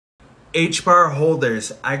H-bar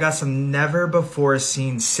holders, I got some never before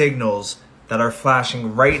seen signals that are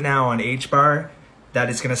flashing right now on H-bar that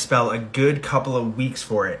is going to spell a good couple of weeks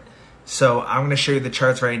for it. So I'm going to show you the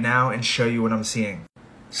charts right now and show you what I'm seeing.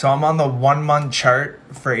 So I'm on the 1 month chart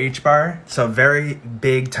for H-bar, so very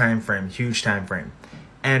big time frame, huge time frame.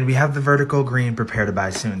 And we have the vertical green prepare to buy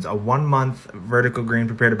soons. A 1 month vertical green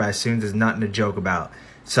prepare to buy soons is nothing to joke about.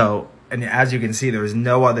 So, and as you can see, there was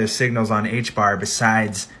no other signals on H-bar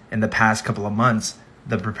besides in the past couple of months,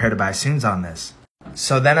 the prepare to buy soons on this.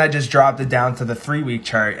 So then I just dropped it down to the 3 week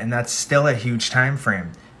chart, and that's still a huge time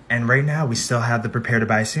frame. And right now we still have the prepare to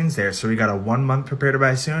buy soons there. So we got a 1 month prepare to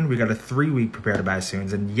buy soon, we got a 3 week prepare to buy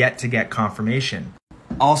soons, and yet to get confirmation.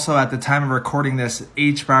 Also, at the time of recording this,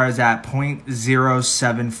 H-bar is at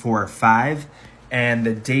 0.0745, and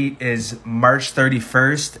the date is March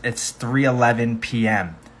 31st. It's 3:11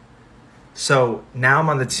 p.m. So now I'm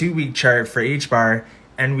on the 2 week chart for H-bar,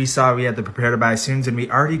 and we saw we had the prepare to buy soons, and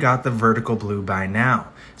we already got the vertical blue buy now.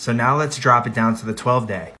 So now let's drop it down to the 12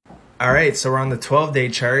 day. All right, so we're on the 12 day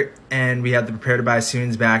chart, and we have the prepare to buy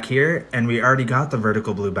soons back here, and we already got the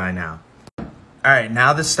vertical blue buy now. All right,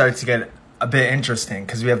 now this starts to get a bit interesting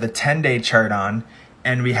because we have the 10 day chart on,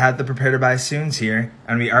 and we had the prepare to buy soons here,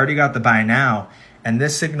 and we already got the buy now, and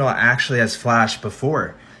this signal actually has flashed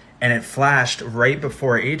before, and it flashed right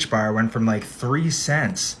before H-bar went from like 3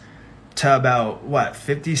 cents to about, what,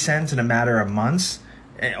 50 cents in a matter of months?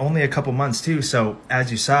 Only a couple months too. So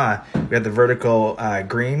as you saw, we had the vertical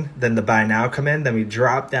green, then the buy now come in, then we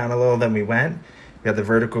dropped down a little, then we went. We had the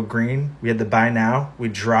vertical green, we had the buy now, we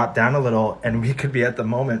dropped down a little, and we could be at the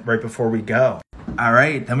moment right before we go. All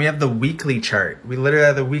right, then we have the weekly chart. We literally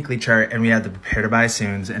have the weekly chart, and we had the prepare to buy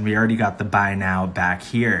soons, and we already got the buy now back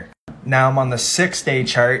here. Now I'm on the 6 day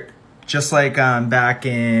chart. Just like back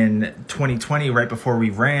in 2020, right before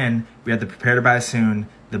we ran, we had the prepare to buy soon,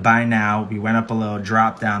 the buy now, we went up a little,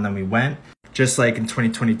 dropped down, then we went. Just like in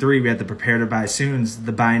 2023, we had the prepare to buy soons,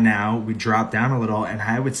 the buy now, we dropped down a little, and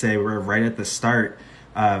I would say we're right at the start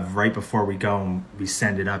of right before we go and we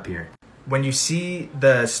send it up here. When you see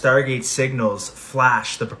the Stargate signals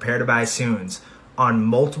flash the prepare to buy soons on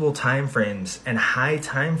multiple time frames and high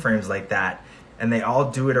time frames like that, and they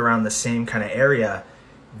all do it around the same kind of area,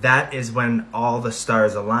 that is when all the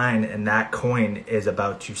stars align and that coin is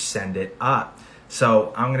about to send it up.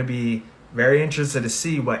 So I'm going to be very interested to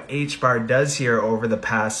see what H-bar does here over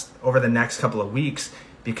the next couple of weeks,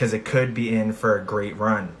 because it could be in for a great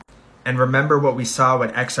run. And remember what we saw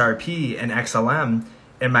with XRP and XLM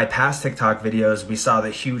in my past TikTok videos. We saw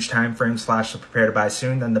the huge time frames flash the prepare to buy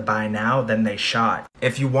soon, then the buy now, then they shot.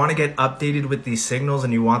 If you want to get updated with these signals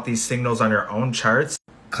and you want these signals on your own charts,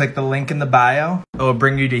 click the link in the bio. It will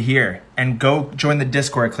bring you to here, and go join the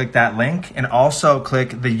Discord. Click that link, and also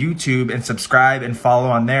click the YouTube and subscribe and follow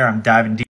on there. I'm diving deep.